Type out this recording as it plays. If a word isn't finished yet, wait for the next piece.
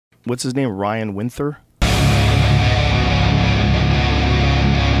what's his name? Ryan Winther?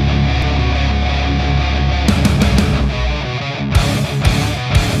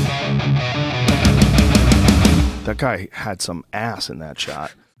 That guy had some ass in that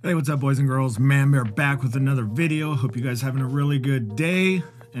shot. Hey, what's up, boys and girls? Man Bear back with another video. Hope you guys having a really good day.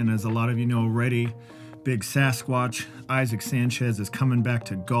 And as a lot of you know already, big Sasquatch Isaac Sanchez is coming back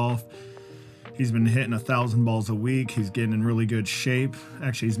to golf. He's been hitting 1,000 balls a week. He's getting in really good shape.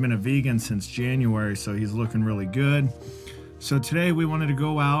 Actually, he's been a vegan since January, so he's looking really good. So today we wanted to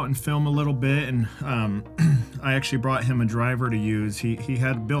go out and film a little bit, and I actually brought him a driver to use. He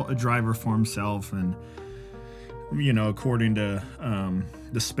had built a driver for himself, and you know, according to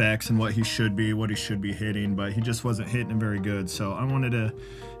the specs and what he should be hitting, but he just wasn't hitting it very good. So I wanted to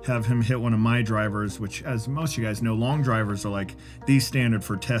have him hit one of my drivers, which, as most of you guys know, long drivers are like the standard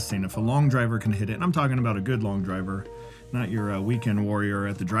for testing. If a long driver can hit it, and I'm talking about a good long driver, not your weekend warrior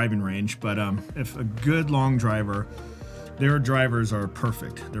at the driving range, but if a good long driver, their drivers are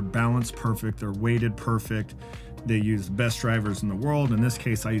perfect. They're balanced perfect, they're weighted perfect. They use the best drivers in the world. In this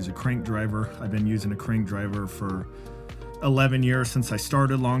case, I use a crank driver. I've been using a crank driver for 11 years since I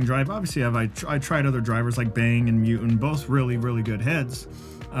started long drive. Obviously, I tried other drivers like Bang and Mutant, both really good heads.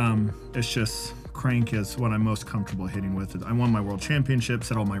 It's just crank is what I'm most comfortable hitting with. I won my world championship,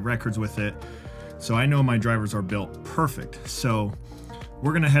 set all my records with it. So I know my drivers are built perfect. So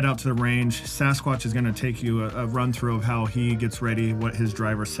we're gonna head out to the range. Sasquatch is gonna take you a run through of how he gets ready, what his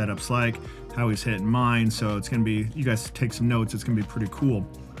driver setup's like, how he's hitting mine. So it's gonna be, you guys take some notes, it's gonna be pretty cool.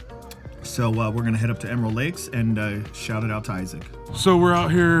 So we're gonna head up to Emerald Lakes and shout it out to Isaac. So we're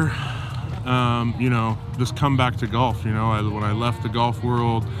out here, you know, just come back to golf. You know, when I left the golf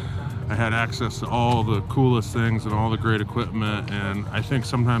world, I had access to all the coolest things and all the great equipment, and I think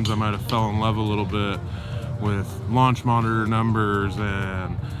sometimes I might have fell in love a little bit with launch monitor numbers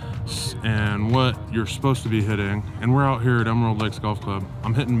and what you're supposed to be hitting. And we're out here at Emerald Lakes Golf Club.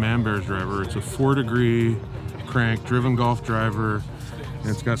 I'm hitting Man Bear's driver. It's a 4-degree crank driven golf driver. And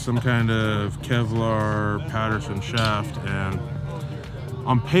it's got some kind of Kevlar Patterson shaft, and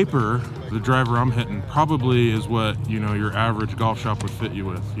on paper the driver I'm hitting probably is what, you know, your average golf shop would fit you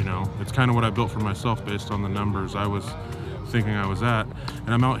with. You know, it's kind of what I built for myself based on the numbers I was thinking I was at.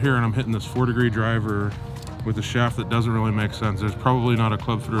 And I'm out here and I'm hitting this 4-degree driver with a shaft that doesn't really make sense. There's probably not a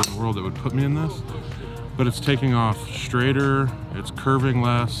club fitter in the world that would put me in this, but it's taking off straighter, it's curving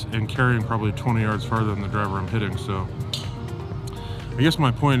less, and carrying probably 20 yards farther than the driver I'm hitting. So I guess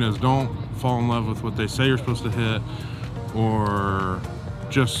my point is, don't fall in love with what they say you're supposed to hit, or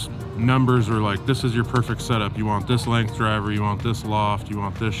just numbers are like, this is your perfect setup. You want this length driver, you want this loft, you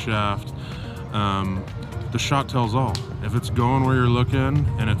want this shaft. The shot tells all. If it's going where you're looking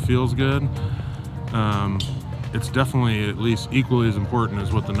and it feels good, it's definitely at least equally as important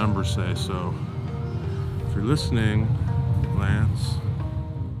as what the numbers say. So if you're listening, Lance,